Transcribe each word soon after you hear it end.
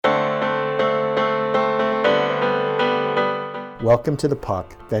Welcome to The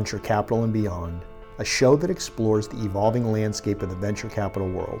Puck, Venture Capital and Beyond, a show that explores the evolving landscape of the venture capital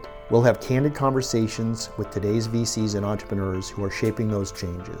world. We'll have candid conversations with today's VCs and entrepreneurs who are shaping those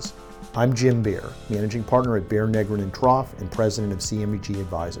changes. I'm Jim Baer, managing partner at Baer, Negrin, and Troff and president of CMBG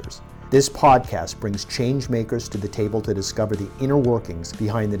Advisors. This podcast brings change makers to the table to discover the inner workings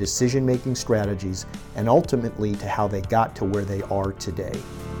behind the decision-making strategies and ultimately to how they got to where they are today.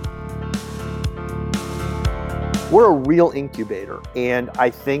 We're a real incubator, and I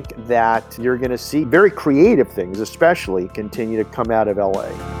think that you're going to see very creative things, especially, continue to come out of LA.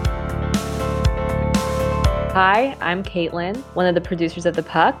 Hi, I'm Caitlin, one of the producers of The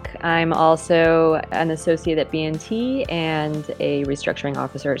Puck. I'm also an associate at B&T and a restructuring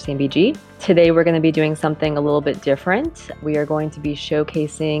officer at CMBG. Today, we're going to be doing something a little bit different. We are going to be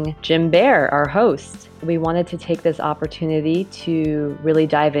showcasing Jim Baer, our host. We wanted to take this opportunity to really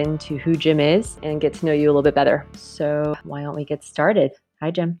dive into who Jim is and get to know you a little bit better. So why don't we get started?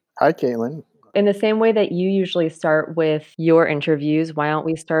 Hi, Jim. Hi, Caitlin. In the same way that you usually start with your interviews, why don't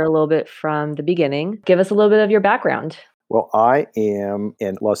we start a little bit from the beginning? Give us a little bit of your background. Well, I am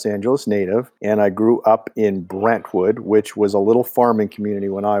a Los Angeles native, and I grew up in Brentwood, which was a little farming community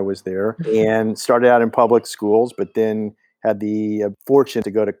when I was there, and started out in public schools, but then had the fortune to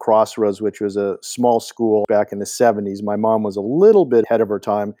go to Crossroads, which was a small school back in the 70s. My mom was a little bit ahead of her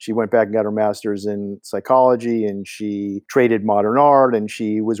time. She went back and got her master's in psychology, and she traded modern art, and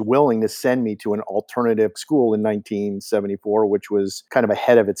she was willing to send me to an alternative school in 1974, which was kind of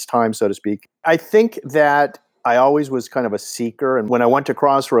ahead of its time, so to speak. I think that I always was kind of a seeker. And when I went to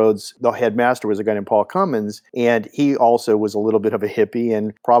Crossroads, the headmaster was a guy named Paul Cummins, and he also was a little bit of a hippie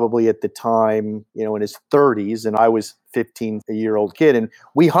and probably at the time, in his 30s, and I was 15-year-old kid, and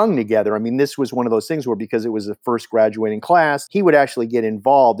we hung together. I mean, this was one of those things where because it was the first graduating class, he would actually get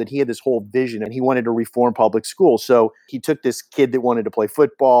involved, and he had this whole vision, and he wanted to reform public schools. So he took this kid that wanted to play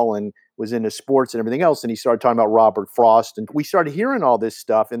football and was into sports and everything else, and he started talking about Robert Frost, and we started hearing all this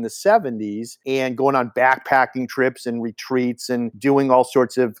stuff in the 70s and going on backpacking trips and retreats and doing all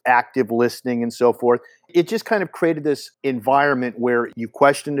sorts of active listening and so forth. It just kind of created this environment where you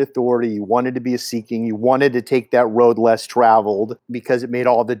questioned authority, you wanted to be a seeking, you wanted to take that road less traveled because it made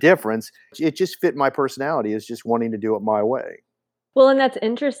all the difference. It just fit my personality, is just wanting to do it my way. Well, and that's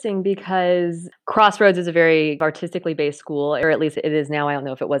interesting because Crossroads is a very artistically based school, or at least it is now. I don't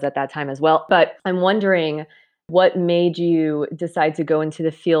know if it was at that time as well. But I'm wondering what made you decide to go into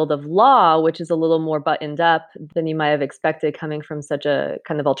the field of law, which is a little more buttoned up than you might have expected coming from such a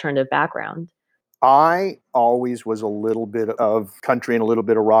kind of alternative background. I always was a little bit of country and a little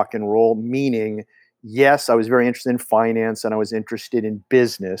bit of rock and roll, meaning, yes, I was very interested in finance and I was interested in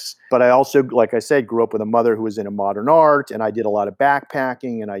business. But I also, like I said, grew up with a mother who was into modern art, and I did a lot of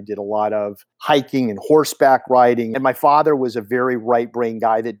backpacking and I did a lot of hiking and horseback riding. And my father was a very right-brain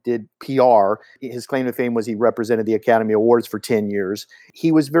guy that did PR. His claim to fame was he represented the Academy Awards for 10 years.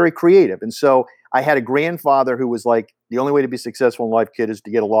 He was very creative. And so I had a grandfather who was like, the only way to be successful in life, kid, is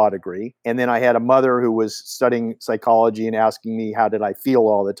to get a law degree. And then I had a mother who was studying psychology and asking me how did I feel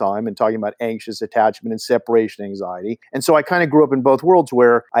all the time and talking about anxious attachment and separation anxiety. And so I kind of grew up in both worlds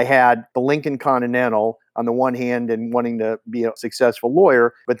where I had the Lincoln Continental on the one hand and wanting to be a successful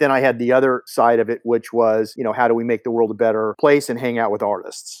lawyer, but then I had the other side of it, which was, how do we make the world a better place and hang out with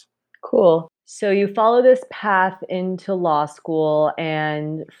artists? Cool. So you follow this path into law school,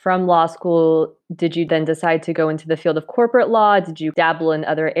 and from law school, did you then decide to go into the field of corporate law? Did you dabble in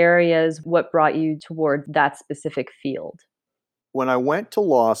other areas? What brought you toward that specific field? When I went to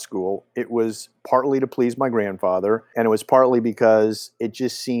law school, it was partly to please my grandfather, and it was partly because it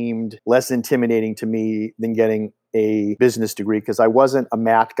just seemed less intimidating to me than getting a business degree, because I wasn't a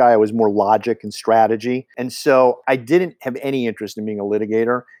math guy. I was more logic and strategy. And so I didn't have any interest in being a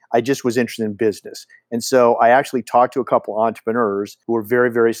litigator. I just was interested in business. And so I actually talked to a couple entrepreneurs who were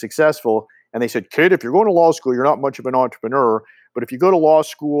very, very successful. And they said, kid, if you're going to law school, you're not much of an entrepreneur. But if you go to law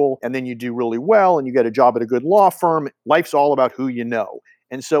school and then you do really well and you get a job at a good law firm, life's all about who you know.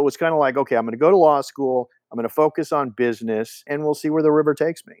 And so it was kind of like, okay, I'm going to go to law school. I'm going to focus on business, and we'll see where the river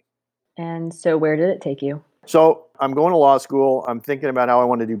takes me. And so where did it take you? So I'm going to law school. I'm thinking about how I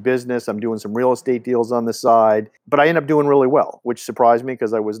want to do business. I'm doing some real estate deals on the side, but I end up doing really well, which surprised me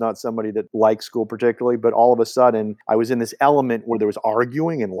because I was not somebody that liked school particularly. But all of a sudden, I was in this element where there was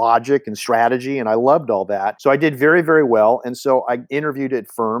arguing and logic and strategy, and I loved all that. So I did very, very well. And so I interviewed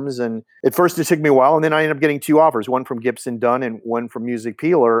at firms, and at first it took me a while, and then I ended up getting two offers, one from Gibson Dunn and one from Music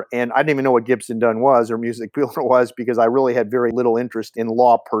Peeler. And I didn't even know what Gibson Dunn was or Music Peeler was because I really had very little interest in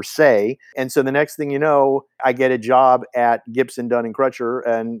law per se. And so the next thing you know, I get a job at Gibson, Dunn and Crutcher,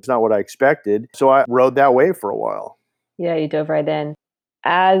 and it's not what I expected. So I rode that wave for a while. Yeah, you dove right in.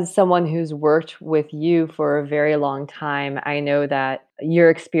 As someone who's worked with you for a very long time, I know that your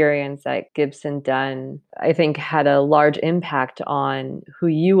experience at Gibson Dunn, I think, had a large impact on who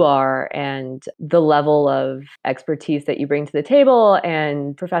you are and the level of expertise that you bring to the table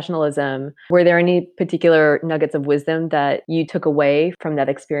and professionalism. Were there any particular nuggets of wisdom that you took away from that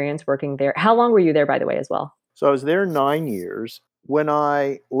experience working there? How long were you there, by the way, as well? So I was there 9 years. When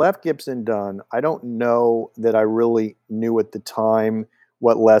I left Gibson Dunn, I don't know that I really knew at the time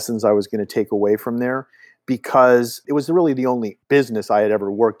what lessons I was going to take away from there because it was really the only business I had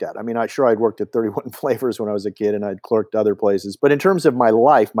ever worked at. I mean, I'd worked at 31 Flavors when I was a kid and I'd clerked other places. But in terms of my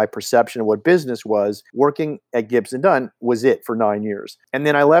life, my perception of what business was, working at Gibson Dunn was it for 9 years. And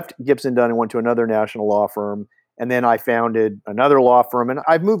then I left Gibson Dunn and went to another national law firm. And then I founded another law firm, and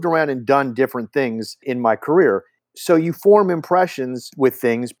I've moved around and done different things in my career. So you form impressions with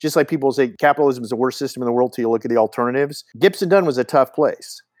things, just like people say capitalism is the worst system in the world till you look at the alternatives. Gibson Dunn was a tough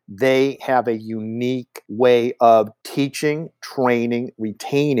place. They have a unique way of teaching, training,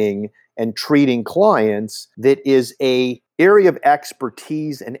 retaining, and treating clients that is a area of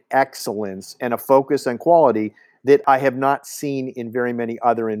expertise and excellence and a focus on quality that I have not seen in very many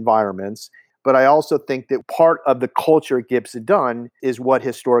other environments. But I also think that part of the culture at Gibson Dunn is what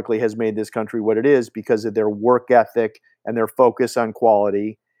historically has made this country what it is because of their work ethic and their focus on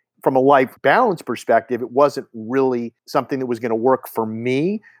quality. From a life balance perspective, it wasn't really something that was going to work for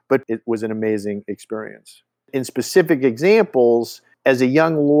me, but it was an amazing experience. In specific examples, as a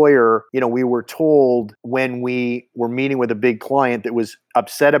young lawyer, we were told when we were meeting with a big client that was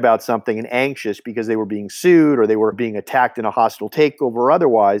upset about something and anxious because they were being sued or they were being attacked in a hostile takeover or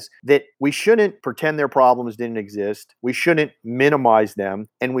otherwise, that we shouldn't pretend their problems didn't exist. We shouldn't minimize them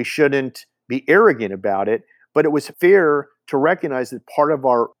and we shouldn't be arrogant about it. But it was fair to recognize that part of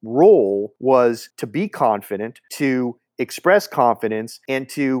our role was to be confident, to express confidence, and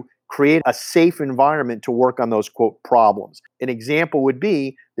to create a safe environment to work on those, quote, problems. An example would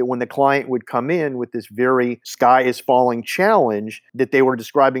be that when the client would come in with this very sky is falling challenge that they were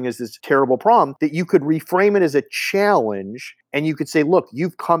describing as this terrible problem, that you could reframe it as a challenge and you could say, look,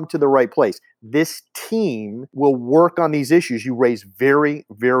 you've come to the right place. This team will work on these issues. You raise very,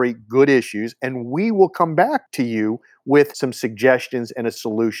 very good issues, and we will come back to you with some suggestions and a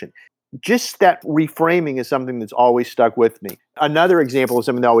solution. Just that reframing is something that's always stuck with me. Another example of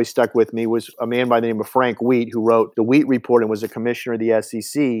something that always stuck with me was a man by the name of Frank Wheat, who wrote the Wheat Report and was a commissioner of the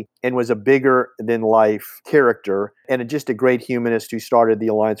SEC and was a bigger than life character and just a great humanist who started the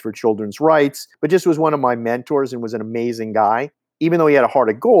Alliance for Children's Rights, but just was one of my mentors and was an amazing guy. Even though he had a heart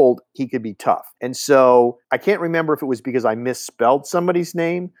of gold, he could be tough. And so I can't remember if it was because I misspelled somebody's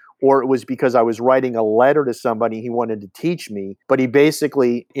name or it was because I was writing a letter to somebody he wanted to teach me. But he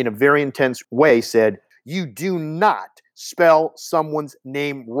basically, in a very intense way, said, you do not spell someone's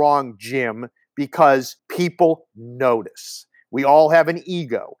name wrong, Jim, because people notice. We all have an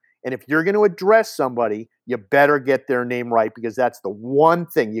ego. And if you're going to address somebody, you better get their name right because that's the one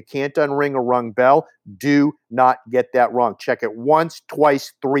thing. You can't unring a rung bell. Do not get that wrong. Check it once,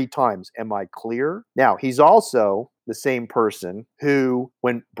 twice, 3 times. Am I clear? Now, he's also the same person who,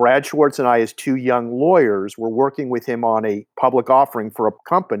 when Brad Schwartz and I, as 2 young lawyers, were working with him on a public offering for a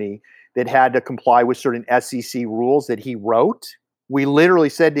company that had to comply with certain SEC rules that he wrote, we literally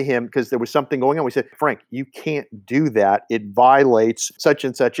said to him, because there was something going on, we said, Frank, you can't do that. It violates such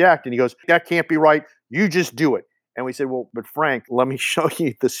and such act. And he goes, that can't be right. You just do it. And we said, well, but Frank, let me show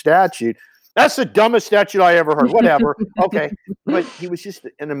you the statute. That's the dumbest statute I ever heard. Whatever. Okay. But he was just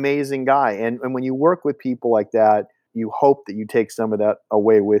an amazing guy. And when you work with people like that, you hope that you take some of that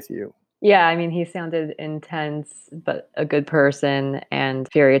away with you. Yeah, I mean, he sounded intense, but a good person and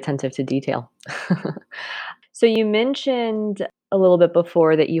very attentive to detail. So you mentioned a little bit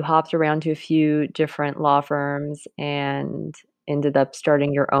before that you hopped around to a few different law firms and ended up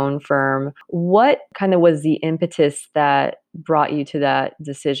starting your own firm. What kind of was the impetus that brought you to that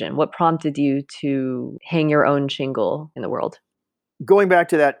decision? What prompted you to hang your own shingle in the world? Going back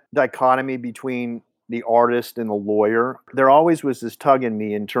to that dichotomy between the artist and the lawyer, there always was this tug in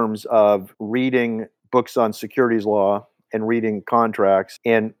me in terms of reading books on securities law and reading contracts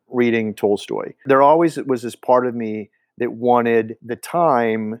and reading Tolstoy. There always was this part of me that wanted the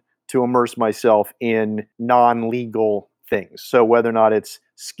time to immerse myself in non-legal things. So whether or not it's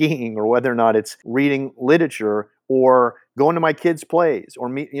skiing or whether or not it's reading literature or going to my kids' plays or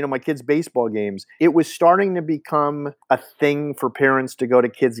my kids' baseball games. It was starting to become a thing for parents to go to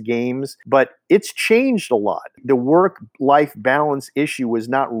kids' games, but it's changed a lot. The work-life balance issue was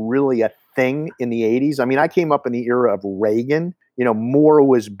not really a thing in the 80s. I mean, I came up in the era of Reagan. more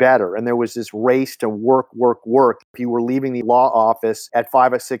was better. And there was this race to work, work, work. If you were leaving the law office at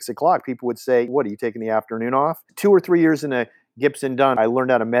 5 or 6 o'clock, people would say, what, are you taking the afternoon off? 2 or 3 years in a Gibson Dunn, I learned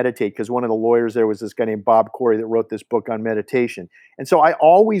how to meditate because one of the lawyers there was this guy named Bob Corey that wrote this book on meditation. And so I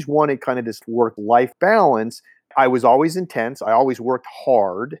always wanted kind of this work-life balance. I was always intense. I always worked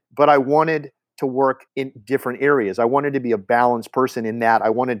hard, but I wanted to work in different areas. I wanted to be a balanced person in that I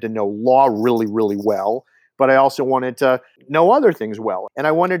wanted to know law really, really well, but I also wanted to know other things well. And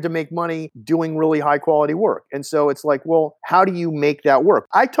I wanted to make money doing really high quality work. And so it's like, well, how do you make that work?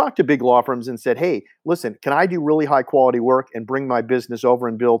 I talked to big law firms and said, hey, listen, can I do really high quality work and bring my business over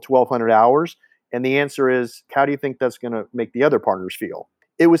and bill 1,200 hours? And the answer is, how do you think that's going to make the other partners feel?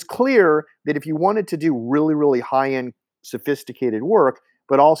 It was clear that if you wanted to do really, really high-end, sophisticated work,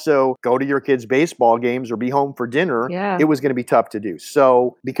 but also go to your kids' baseball games or be home for dinner, it was going to be tough to do.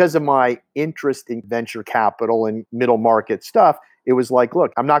 So because of my interest in venture capital and middle market stuff, it was like,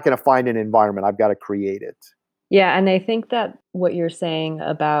 look, I'm not going to find an environment. I've got to create it. Yeah, and I think that what you're saying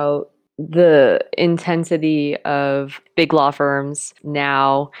about the intensity of big law firms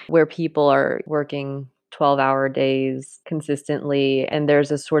now, where people are working 12-hour days consistently, and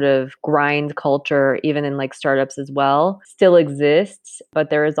there's a sort of grind culture, even in like startups as well, still exists. But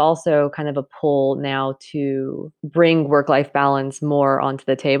there is also kind of a pull now to bring work-life balance more onto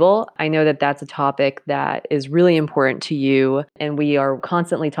the table. I know that that's a topic that is really important to you, and we are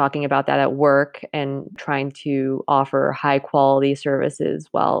constantly talking about that at work and trying to offer high quality services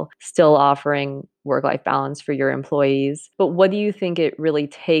while still offering work-life balance for your employees. But what do you think it really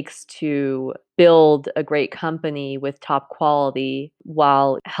takes to build a great company with top quality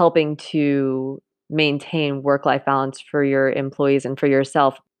while helping to maintain work-life balance for your employees and for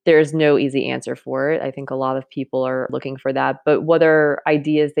yourself? There's no easy answer for it. I think a lot of people are looking for that. But what are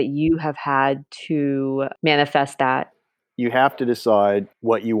ideas that you have had to manifest that? You have to decide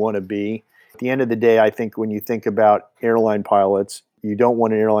what you want to be. At the end of the day, I think when you think about airline pilots, you don't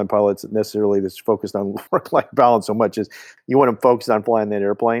want an airline pilot necessarily that's focused on work-life balance so much as you want them focused on flying that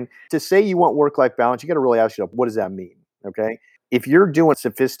airplane. To say you want work-life balance, you got to really ask yourself, what does that mean? Okay. If you're doing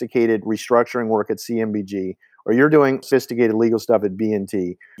sophisticated restructuring work at CMBG, or you're doing sophisticated legal stuff at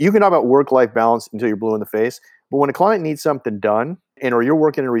B&T, you can talk about work-life balance until you're blue in the face. But when a client needs something done, or you're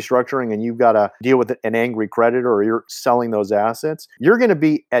working in restructuring and you've got to deal with an angry creditor or you're selling those assets, you're going to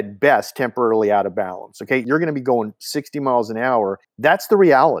be at best temporarily out of balance. Okay. You're going to be going 60 miles an hour. That's the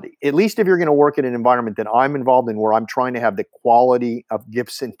reality. At least if you're going to work in an environment that I'm involved in where I'm trying to have the quality of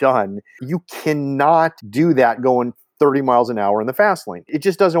Gibson done, you cannot do that going 30 miles an hour in the fast lane. It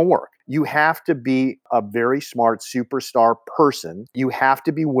just doesn't work. You have to be a very smart superstar person. You have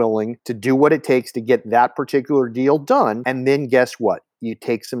to be willing to do what it takes to get that particular deal done. And then guess what? You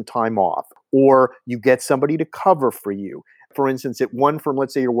take some time off or you get somebody to cover for you. For instance, at one firm,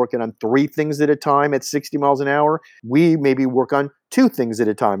 let's say you're working on 3 things at a time at 60 miles an hour. We maybe work on 2 things at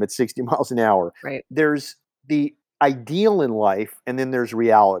a time at 60 miles an hour. Right. There's the ideal in life, and then there's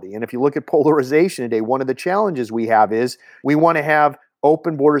reality. And if you look at polarization today, one of the challenges we have is we want to have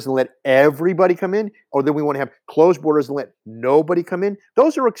open borders and let everybody come in, or then we want to have closed borders and let nobody come in.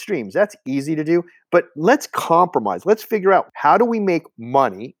 Those are extremes. That's easy to do, but let's compromise. Let's figure out how do we make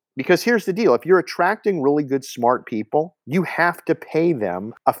money. Because here's the deal. If you're attracting really good, smart people, you have to pay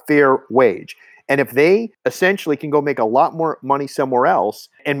them a fair wage. And if they essentially can go make a lot more money somewhere else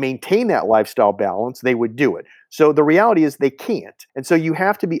and maintain that lifestyle balance, they would do it. So the reality is they can't. And so you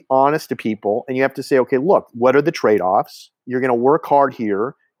have to be honest to people and you have to say, okay, look, what are the trade-offs? You're going to work hard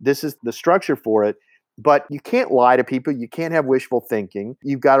here. This is the structure for it. But you can't lie to people. You can't have wishful thinking.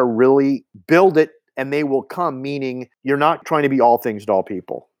 You've got to really build it and they will come, meaning you're not trying to be all things to all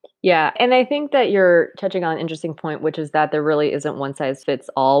people. Yeah. And I think that you're touching on an interesting point, which is that there really isn't one size fits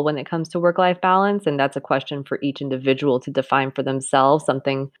all when it comes to work-life balance. And that's a question for each individual to define for themselves.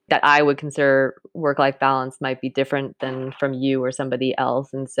 Something that I would consider work-life balance might be different than from you or somebody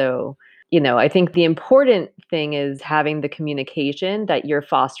else. And so, I think the important thing is having the communication, that you're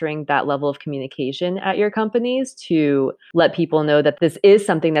fostering that level of communication at your companies to let people know that this is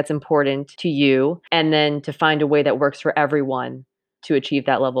something that's important to you, and then to find a way that works for everyone to achieve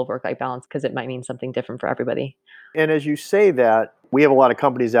that level of work-life balance, because it might mean something different for everybody. And as you say that, we have a lot of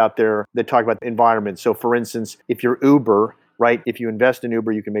companies out there that talk about the environment. So for instance, if you're Uber, right, if you invest in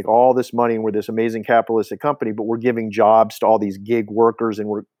Uber, you can make all this money and we're this amazing capitalistic company, but we're giving jobs to all these gig workers and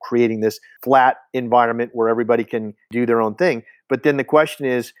we're creating this flat environment where everybody can do their own thing. But then the question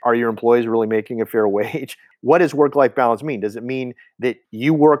is, are your employees really making a fair wage? What does work-life balance mean? Does it mean that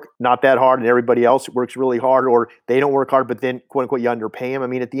you work not that hard and everybody else works really hard, or they don't work hard, but then quote unquote you underpay them? I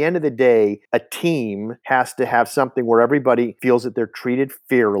mean, at the end of the day, a team has to have something where everybody feels that they're treated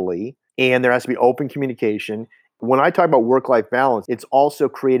fairly and there has to be open communication. When I talk about work-life balance, it's also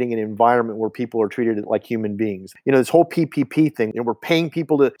creating an environment where people are treated like human beings. This whole PPP thing, we're paying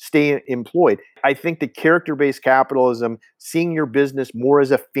people to stay employed. I think the character-based capitalism, seeing your business more as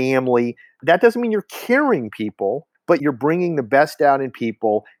a family, that doesn't mean you're carrying people, but you're bringing the best out in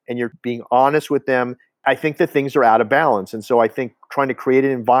people and you're being honest with them. I think that things are out of balance. And so I think trying to create an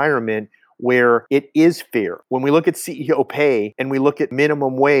environment where it is fair. When we look at CEO pay and we look at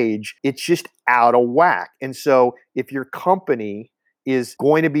minimum wage, it's just out of whack. And so if your company is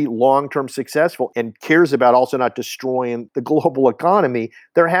going to be long-term successful and cares about also not destroying the global economy,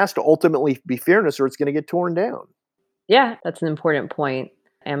 there has to ultimately be fairness or it's going to get torn down. Yeah, that's an important point.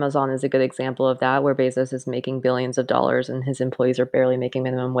 Amazon is a good example of that, where Bezos is making billions of dollars and his employees are barely making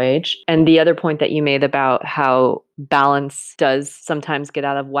minimum wage. And the other point that you made about how balance does sometimes get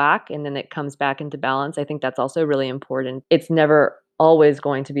out of whack and then it comes back into balance, I think that's also really important. It's never always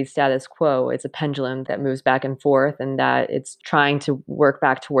going to be status quo. It's a pendulum that moves back and forth, and that it's trying to work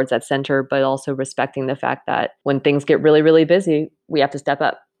back towards that center, but also respecting the fact that when things get really, really busy, we have to step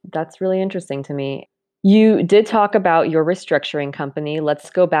up. That's really interesting to me. You did talk about your restructuring company. Let's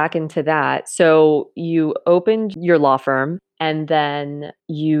go back into that. So you opened your law firm and then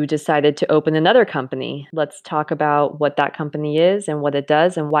you decided to open another company. Let's talk about what that company is and what it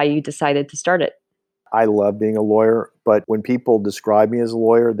does and why you decided to start it. I love being a lawyer, but when people describe me as a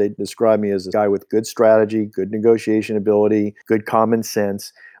lawyer, they describe me as a guy with good strategy, good negotiation ability, good common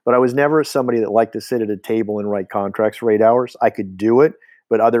sense. But I was never somebody that liked to sit at a table and write contracts for 8 hours. I could do it,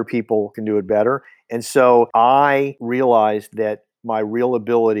 but other people can do it better. And so I realized that my real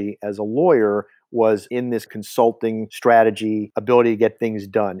ability as a lawyer was in this consulting strategy, ability to get things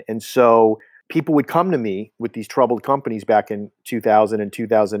done. And so people would come to me with these troubled companies back in 2000 and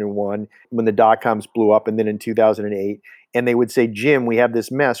 2001 when the dot-coms blew up, and then in 2008. And they would say, Jim, we have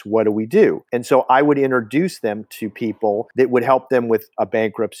this mess. What do we do? And so I would introduce them to people that would help them with a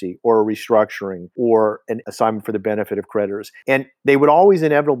bankruptcy or a restructuring or an assignment for the benefit of creditors. And they would always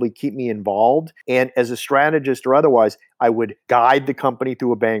inevitably keep me involved. And as a strategist or otherwise, I would guide the company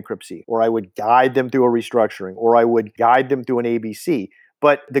through a bankruptcy, or I would guide them through a restructuring, or I would guide them through an ABC.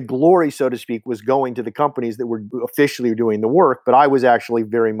 But the glory, so to speak, was going to the companies that were officially doing the work, but I was actually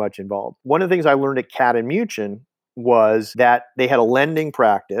very much involved. One of the things I learned at Cat and Muchin was that they had a lending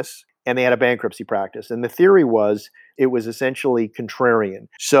practice and they had a bankruptcy practice. And the theory was it was essentially contrarian.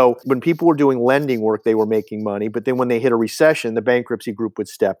 So when people were doing lending work, they were making money, but then when they hit a recession, the bankruptcy group would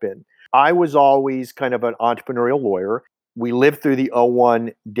step in. I was always kind of an entrepreneurial lawyer. We lived through the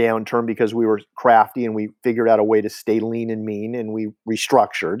 '01 downturn because we were crafty and we figured out a way to stay lean and mean, and we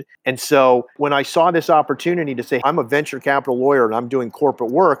restructured. And so when I saw this opportunity to say, I'm a venture capital lawyer and I'm doing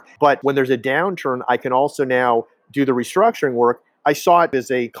corporate work, but when there's a downturn, I can also now do the restructuring work, I saw it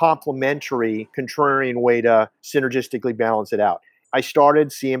as a complementary, contrarian way to synergistically balance it out. I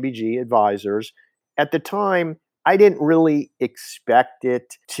started CMBG Advisors. At the time, I didn't really expect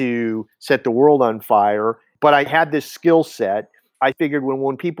it to set the world on fire, but I had this skill set. I figured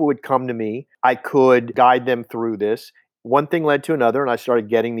when people would come to me, I could guide them through this. One thing led to another, and I started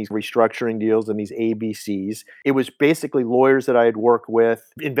getting these restructuring deals and these ABCs. It was basically lawyers that I had worked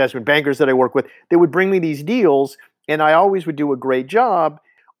with, investment bankers that I worked with. They would bring me these deals, and I always would do a great job.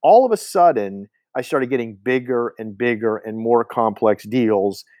 All of a sudden, I started getting bigger and bigger and more complex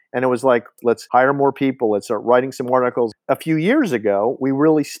deals. And it was like, let's hire more people. Let's start writing some articles. A few years ago, we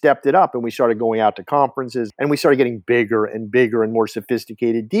really stepped it up and we started going out to conferences and we started getting bigger and bigger and more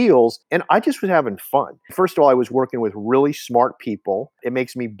sophisticated deals. And I just was having fun. First of all, I was working with really smart people. It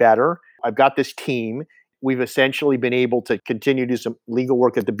makes me better. I've got this team. We've essentially been able to continue to do some legal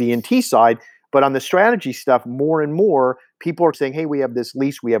work at the B&T side. But on the strategy stuff, more and more people are saying, hey, we have this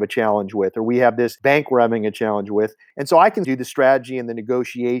lease we have a challenge with, or we have this bank we're having a challenge with. And so I can do the strategy and the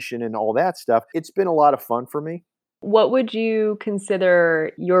negotiation and all that stuff. It's been a lot of fun for me. What would you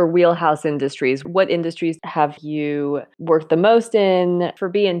consider your wheelhouse industries? What industries have you worked the most in? For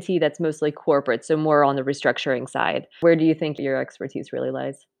B&T, that's mostly corporate, so more on the restructuring side. Where do you think your expertise really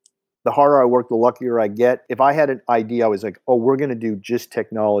lies? The harder I work, the luckier I get. If I had an idea, I was like, oh, we're going to do just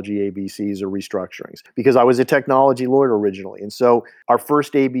technology ABCs or restructurings, because I was a technology lawyer originally. And so our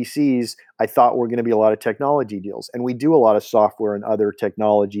first ABCs, I thought were going to be a lot of technology deals. And we do a lot of software and other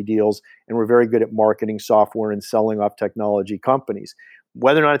technology deals. And we're very good at marketing software and selling off technology companies.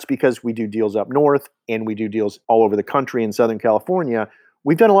 Whether or not it's because we do deals up north and we do deals all over the country in Southern California,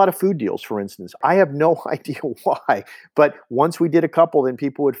 we've done a lot of food deals, for instance. I have no idea why, but once we did a couple, then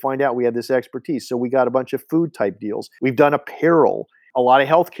people would find out we had this expertise. So we got a bunch of food type deals. We've done apparel, a lot of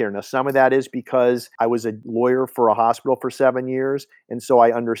healthcare. Now, some of that is because I was a lawyer for a hospital for 7 years, and so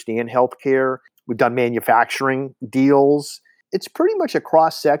I understand healthcare. We've done manufacturing deals. It's pretty much a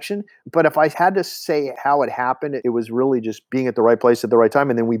cross section, but if I had to say how it happened, it was really just being at the right place at the right time,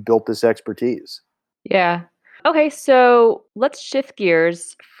 and then we built this expertise. Yeah. Okay, so let's shift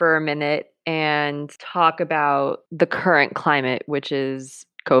gears for a minute and talk about the current climate, which is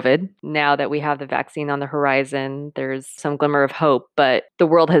COVID. Now that we have the vaccine on the horizon, there's some glimmer of hope, but the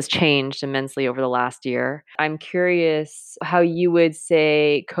world has changed immensely over the last year. I'm curious how you would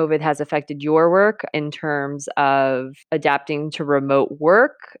say COVID has affected your work in terms of adapting to remote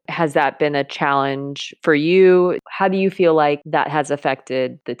work. Has that been a challenge for you? How do you feel like that has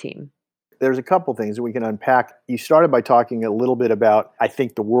affected the team? There's a couple things that we can unpack. You started by talking a little bit about, I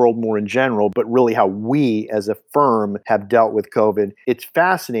think, the world more in general, but really how we as a firm have dealt with COVID. It's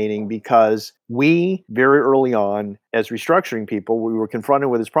fascinating because we, very early on, as restructuring people, we were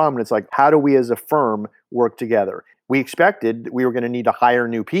confronted with this problem. And it's like, how do we as a firm work together? We expected we were going to need to hire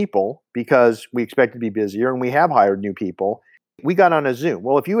new people because we expected to be busier, and we have hired new people. We got on a Zoom.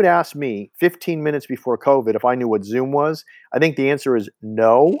 Well, if you had asked me 15 minutes before COVID if I knew what Zoom was, I think the answer is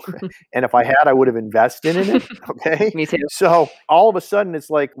no. And if I had, I would have invested in it. Okay. Me too. So all of a sudden, it's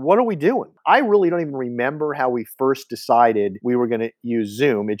like, what are we doing? I really don't even remember how we first decided we were going to use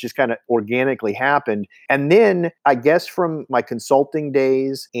Zoom. It just kind of organically happened. And then I guess from my consulting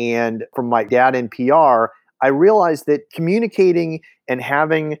days and from my dad in PR, I realized that communicating and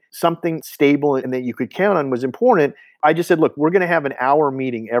having something stable and that you could count on was important. I just said, look, we're going to have an hour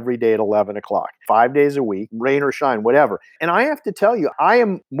meeting every day at 11 o'clock, 5 days a week, rain or shine, whatever. And I have to tell you, I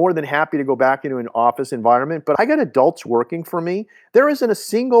am more than happy to go back into an office environment, but I got adults working for me. There isn't a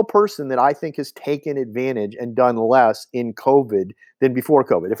single person that I think has taken advantage and done less in COVID than before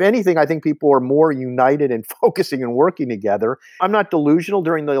COVID. If anything, I think people are more united and focusing and working together. I'm not delusional.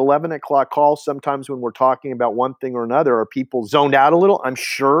 During the 11 o'clock call, sometimes when we're talking about one thing or another, are people zoned out a little? I'm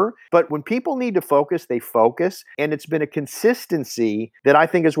sure. But when people need to focus, they focus. And it's been a consistency that I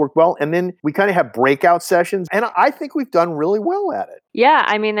think has worked well. And then we kind of have breakout sessions. And I think we've done really well at it. Yeah,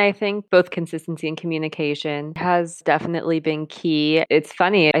 I mean, I think both consistency and communication has definitely been key. It's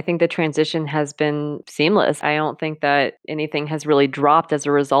funny, I think the transition has been seamless. I don't think that anything has really dropped as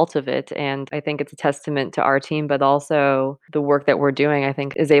a result of it. And I think it's a testament to our team, but also the work that we're doing, I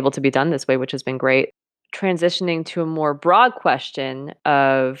think, is able to be done this way, which has been great. Transitioning to a more broad question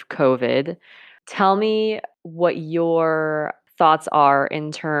of COVID, tell me what your thoughts are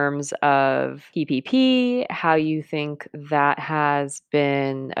in terms of PPP, how you think that has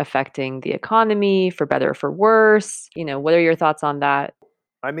been affecting the economy for better or for worse. What are your thoughts on that?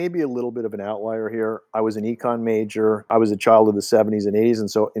 I may be a little bit of an outlier here. I was an econ major. I was a child of the 70s and 80s.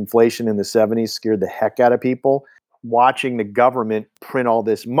 And so inflation in the 70s scared the heck out of people. Watching the government print all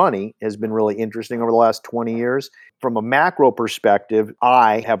this money has been really interesting over the last 20 years. From a macro perspective,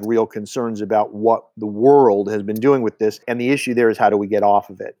 I have real concerns about what the world has been doing with this. And the issue there is, how do we get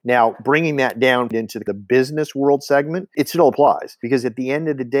off of it? Now, bringing that down into the business world segment, it still applies, because at the end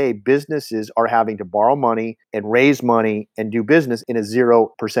of the day, businesses are having to borrow money and raise money and do business in a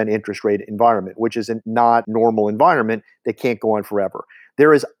 0% interest rate environment, which is a not normal environment that can't go on forever.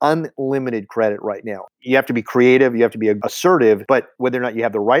 There is unlimited credit right now. You have to be creative, you have to be assertive, but whether or not you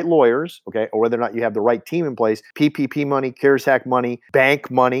have the right lawyers, okay, or whether or not you have the right team in place, PPP money, CARES Act money, bank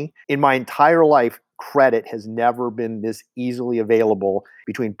money, in my entire life, credit has never been this easily available.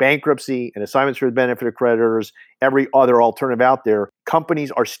 Between bankruptcy and assignments for the benefit of creditors, every other alternative out there, companies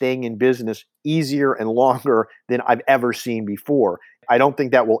are staying in business easier and longer than I've ever seen before. I don't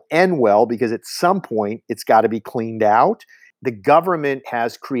think that will end well, because at some point it's got to be cleaned out. The government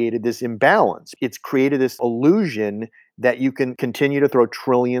has created this imbalance. It's created this illusion that you can continue to throw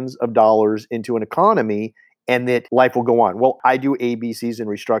trillions of dollars into an economy and that life will go on. Well, I do ABCs and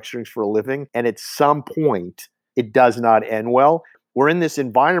restructurings for a living, and at some point, it does not end well. We're in this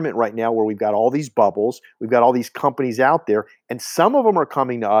environment right now where we've got all these bubbles, we've got all these companies out there, and some of them are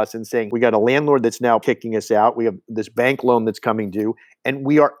coming to us and saying, we got a landlord that's now kicking us out, we have this bank loan that's coming due, and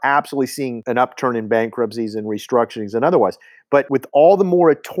we are absolutely seeing an upturn in bankruptcies and restructurings and otherwise. But with all the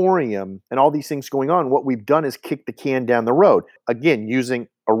moratorium and all these things going on, what we've done is kick the can down the road. Again, using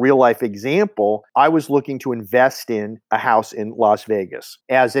a real life example, I was looking to invest in a house in Las Vegas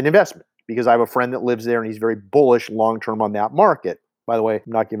as an investment, because I have a friend that lives there and he's very bullish long term on that market. By the way,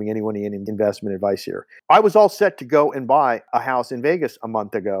 I'm not giving anyone any investment advice here. I was all set to go and buy a house in Vegas a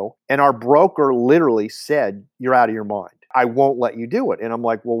month ago, and our broker literally said, "You're out of your mind. I won't let you do it." And I'm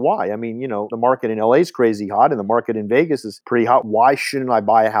like, "Well, why? I mean, the market in LA is crazy hot and the market in Vegas is pretty hot. Why shouldn't I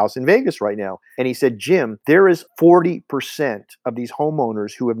buy a house in Vegas right now?" And he said, "Jim, there is 40% of these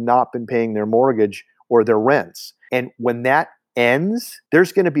homeowners who have not been paying their mortgage or their rents. And when that ends,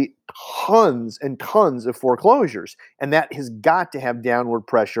 there's going to be tons and tons of foreclosures. And that has got to have downward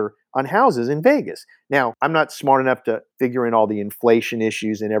pressure on houses in Vegas." Now, I'm not smart enough to figure in all the inflation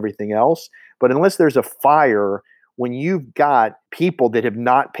issues and everything else, but unless there's a fire, when you've got people that have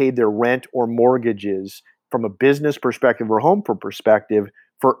not paid their rent or mortgages from a business perspective or home perspective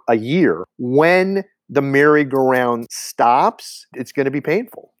for a year, when the merry-go-round stops, it's going to be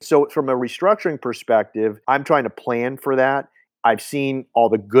painful. So from a restructuring perspective, I'm trying to plan for that. I've seen all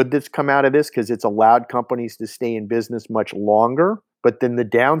the good that's come out of this because it's allowed companies to stay in business much longer. But then the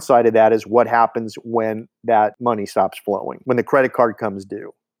downside of that is what happens when that money stops flowing, when the credit card comes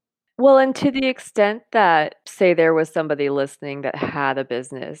due. Well, and to the extent that, say, there was somebody listening that had a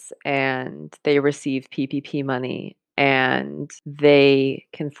business and they received PPP money and they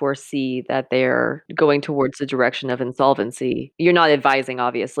can foresee that they're going towards the direction of insolvency. You're not advising,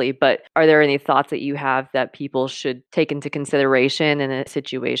 obviously, but are there any thoughts that you have that people should take into consideration in a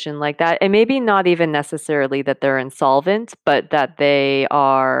situation like that? And maybe not even necessarily that they're insolvent, but that they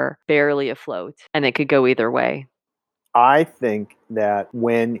are barely afloat and it could go either way. I think that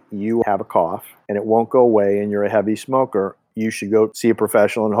when you have a cough and it won't go away and you're a heavy smoker, you should go see a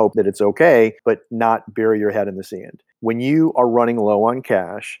professional and hope that it's okay, but not bury your head in the sand. When you are running low on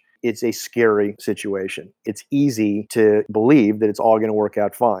cash, it's a scary situation. It's easy to believe that it's all going to work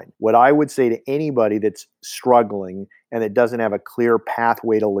out fine. What I would say to anybody that's struggling and that doesn't have a clear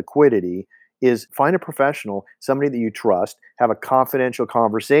pathway to liquidity is find a professional, somebody that you trust, have a confidential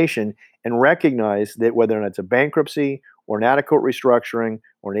conversation, and recognize that whether or not it's a bankruptcy or an out-of-court restructuring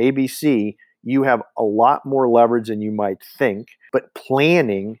or an ABC, you have a lot more leverage than you might think. But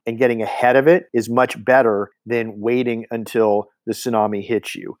planning and getting ahead of it is much better than waiting until the tsunami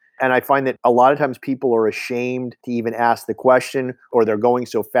hits you. And I find that a lot of times people are ashamed to even ask the question, or they're going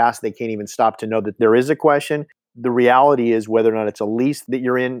so fast they can't even stop to know that there is a question. The reality is, whether or not it's a lease that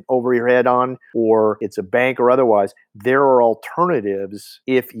you're in over your head on, or it's a bank or otherwise, there are alternatives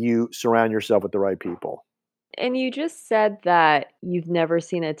if you surround yourself with the right people. And you just said that you've never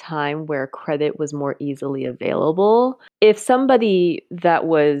seen a time where credit was more easily available. If somebody that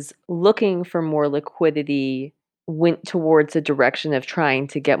was looking for more liquidity went towards a direction of trying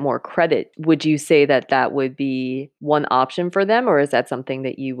to get more credit, would you say that that would be one option for them, or is that something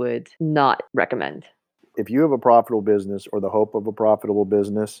that you would not recommend? If you have a profitable business or the hope of a profitable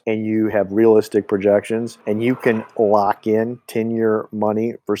business and you have realistic projections and you can lock in 10-year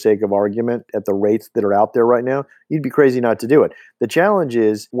money for sake of argument at the rates that are out there right now, you'd be crazy not to do it. The challenge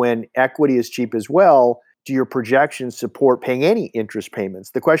is when equity is cheap as well, do your projections support paying any interest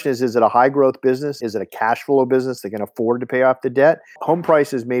payments? The question is it a high growth business? Is it a cash flow business that can afford to pay off the debt? Home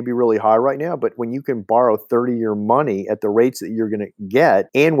prices may be really high right now, but when you can borrow 30-year money at the rates that you're going to get,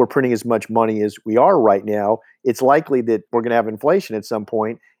 and we're printing as much money as we are right now, it's likely that we're going to have inflation at some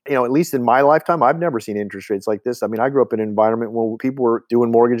point. At least in my lifetime, I've never seen interest rates like this. I mean, I grew up in an environment where people were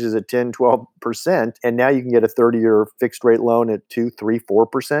doing mortgages at 10, 12%, and now you can get a 30-year fixed rate loan at 2, 3,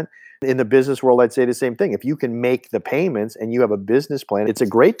 4%. In the business world, I'd say the same thing. If you can make the payments and you have a business plan, it's a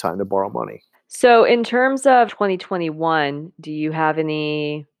great time to borrow money. So, in terms of 2021, do you have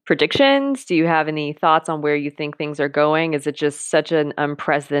any predictions? Do you have any thoughts on where you think things are going? Is it just such an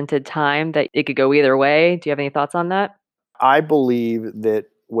unprecedented time that it could go either way? Do you have any thoughts on that? I believe that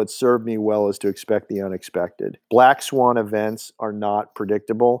what served me well is to expect the unexpected. Black swan events are not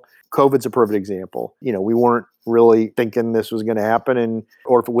predictable. COVID's a perfect example. We weren't really thinking this was going to happen,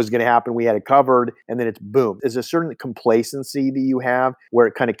 or if it was going to happen, we had it covered, and then it's boom. There's a certain complacency that you have where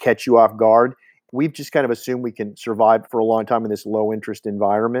it kind of catch you off guard. We've just kind of assumed we can survive for a long time in this low interest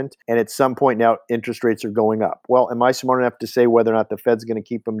environment. And at some point now, interest rates are going up. Well, am I smart enough to say whether or not the Fed's going to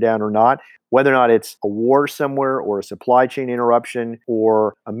keep them down or not? Whether or not it's a war somewhere or a supply chain interruption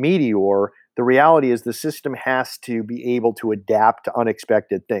or a meteor, the reality is the system has to be able to adapt to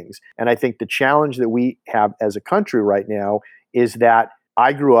unexpected things. And I think the challenge that we have as a country right now is that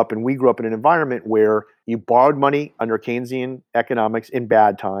we grew up in an environment where you borrowed money under Keynesian economics in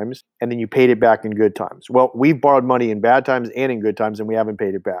bad times, and then you paid it back in good times. Well, we've borrowed money in bad times and in good times, and we haven't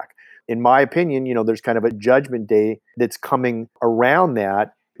paid it back. In my opinion, there's kind of a judgment day that's coming around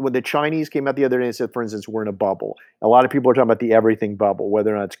that. when the Chinese came out the other day and said, for instance, we're in a bubble, a lot of people are talking about the everything bubble,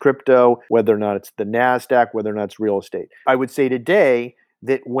 whether or not it's crypto, whether or not it's the NASDAQ, whether or not it's real estate. I would say today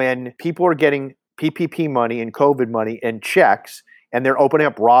that when people are getting PPP money and COVID money and checks, and they're opening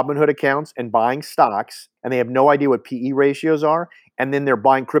up Robinhood accounts and buying stocks, and they have no idea what PE ratios are, and then they're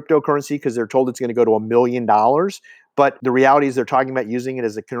buying cryptocurrency because they're told it's going to go to $1 million. But the reality is they're talking about using it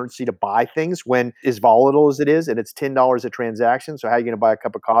as a currency to buy things when as volatile as it is, and it's $10 a transaction. So how are you going to buy a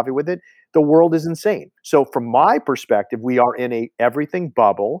cup of coffee with it? The world is insane. So from my perspective, we are in a everything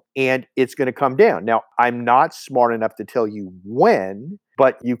bubble, and it's going to come down. Now, I'm not smart enough to tell you when,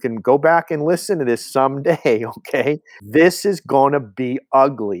 but you can go back and listen to this someday, okay? This is going to be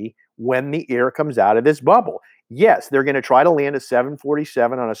ugly when the air comes out of this bubble. Yes, they're going to try to land a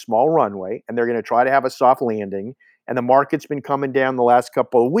 747 on a small runway, and they're going to try to have a soft landing. And the market's been coming down the last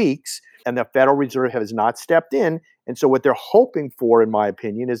couple of weeks, and the Federal Reserve has not stepped in. And so what they're hoping for, in my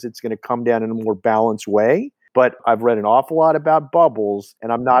opinion, is it's going to come down in a more balanced way. But I've read an awful lot about bubbles,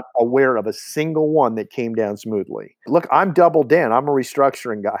 and I'm not aware of a single one that came down smoothly. Look, I'm double down. I'm a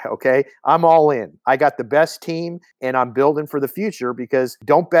restructuring guy, okay? I'm all in. I got the best team, and I'm building for the future because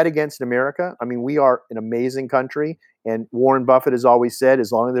don't bet against America. I mean, we are an amazing country, and Warren Buffett has always said,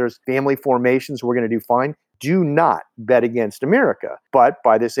 as long as there's family formations, we're going to do fine. Do not bet against America. But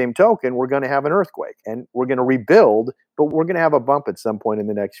by the same token, we're going to have an earthquake, and we're going to rebuild, but we're going to have a bump at some point in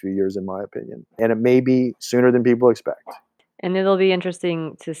the next few years, in my opinion. And it may be sooner than people expect. And it'll be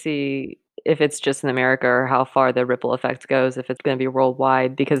interesting to see if it's just in America or how far the ripple effect goes, if it's going to be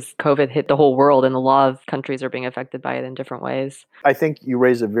worldwide, because COVID hit the whole world and a lot of countries are being affected by it in different ways. I think you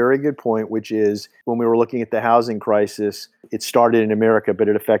raise a very good point, which is when we were looking at the housing crisis, it started in America, but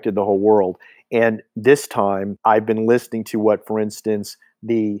it affected the whole world. And this time, I've been listening to what, for instance,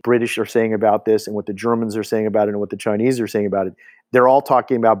 the British are saying about this and what the Germans are saying about it and what the Chinese are saying about it. They're all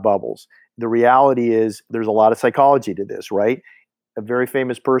talking about bubbles. The reality is there's a lot of psychology to this, right? A very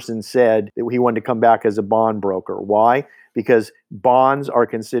famous person said that he wanted to come back as a bond broker. Why? Because bonds are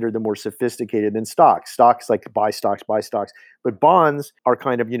considered the more sophisticated than stocks. Stocks like buy stocks, buy stocks. But bonds are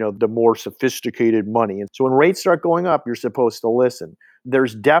kind of, the more sophisticated money. And so when rates start going up, you're supposed to listen.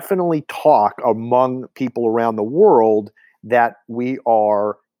 There's definitely talk among people around the world that we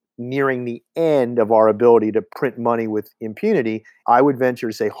are nearing the end of our ability to print money with impunity. I would venture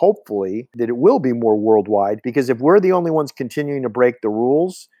to say, hopefully, that it will be more worldwide, because if we're the only ones continuing to break the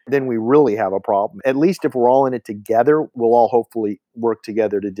rules, then we really have a problem. At least if we're all in it together, we'll all hopefully work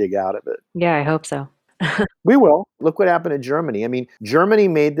together to dig out of it. Yeah, I hope so. We will. Look what happened to Germany. I mean, Germany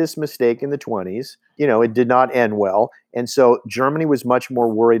made this mistake in the 20s. It did not end well. And so Germany was much more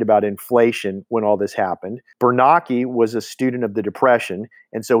worried about inflation when all this happened. Bernanke was a student of the Depression.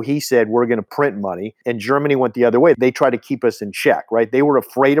 And so he said, we're going to print money. And Germany went the other way. They tried to keep us in check, right? They were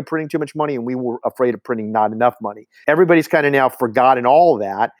afraid of printing too much money, and we were afraid of printing not enough money. Everybody's kind of now forgotten all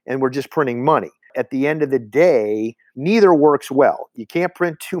that, and we're just printing money. At the end of the day, neither works well. You can't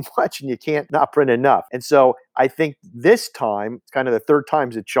print too much and you can't not print enough. And so I think this time, it's kind of the third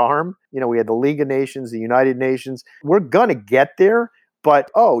time's a charm. We had the League of Nations, the United Nations. We're going to get there. But,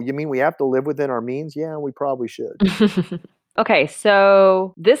 you mean we have to live within our means? Yeah, we probably should. Okay,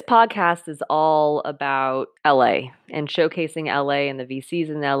 so this podcast is all about LA and showcasing LA and the VCs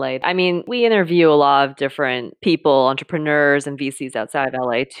in LA. I mean, we interview a lot of different people, entrepreneurs and VCs outside of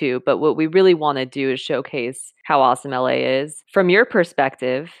LA too, but what we really want to do is showcase how awesome LA is. From your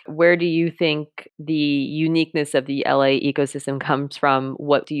perspective, where do you think the uniqueness of the LA ecosystem comes from?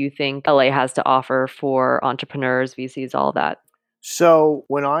 What do you think LA has to offer for entrepreneurs, VCs, all of that? So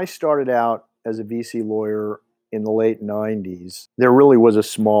when I started out as a VC lawyer in the late 90s, there really was a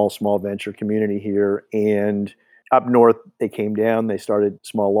small venture community here. And up north, they came down, they started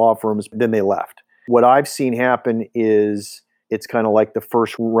small law firms, then they left. What I've seen happen is it's kind of like the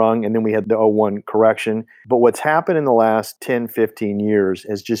first rung, and then we had the '01 correction. But what's happened in the last 10, 15 years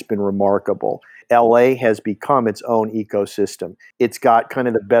has just been remarkable. LA has become its own ecosystem. It's got kind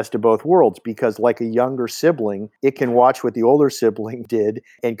of the best of both worlds, because like a younger sibling, it can watch what the older sibling did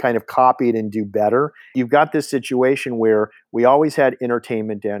and kind of copy it and do better. You've got this situation where we always had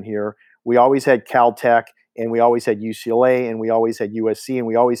entertainment down here. We always had Caltech, and we always had UCLA, and we always had USC, and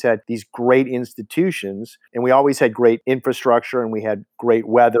we always had these great institutions, and we always had great infrastructure, and we had great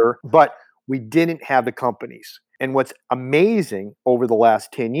weather, but we didn't have the companies. And what's amazing over the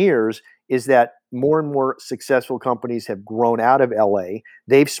last 10 years is that more and more successful companies have grown out of LA.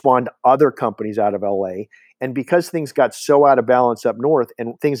 They've spawned other companies out of LA. And because things got so out of balance up north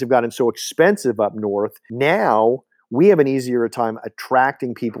and things have gotten so expensive up north, now we have an easier time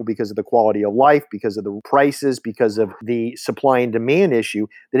attracting people because of the quality of life, because of the prices, because of the supply and demand issue,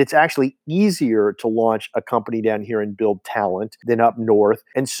 that it's actually easier to launch a company down here and build talent than up north.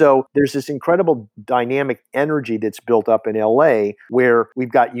 And so there's this incredible dynamic energy that's built up in LA where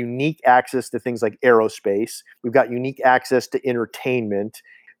we've got unique access to things like aerospace, we've got unique access to entertainment.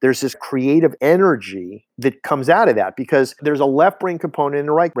 There's this creative energy that comes out of that because there's a left brain component and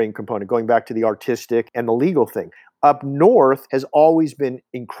a right brain component, going back to the artistic and the legal thing. Up north has always been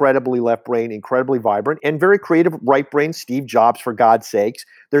incredibly left brain, incredibly vibrant, and very creative right brain. Steve Jobs, for God's sakes.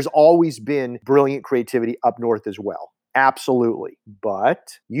 There's always been brilliant creativity up north as well. Absolutely.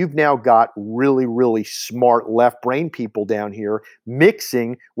 But you've now got really, really smart left brain people down here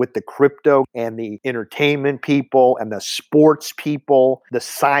mixing with the crypto and the entertainment people and the sports people, the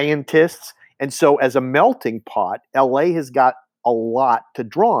scientists. And so as a melting pot, LA has got a lot to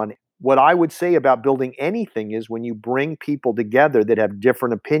draw on. What I would say about building anything is when you bring people together that have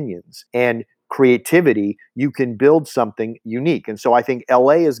different opinions and creativity, you can build something unique. And so I think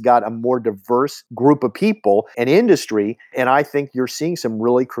LA has got a more diverse group of people and industry. And I think you're seeing some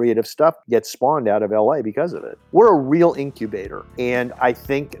really creative stuff get spawned out of LA because of it. We're a real incubator. And I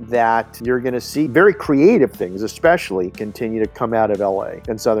think that you're going to see very creative things, especially continue to come out of LA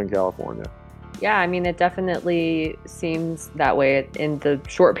and Southern California. Yeah, I mean, it definitely seems that way in the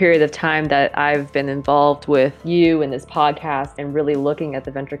short period of time that I've been involved with you in this podcast and really looking at the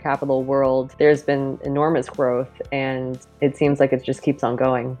venture capital world. There's been enormous growth, and it seems like it just keeps on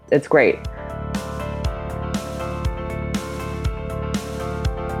going. It's great.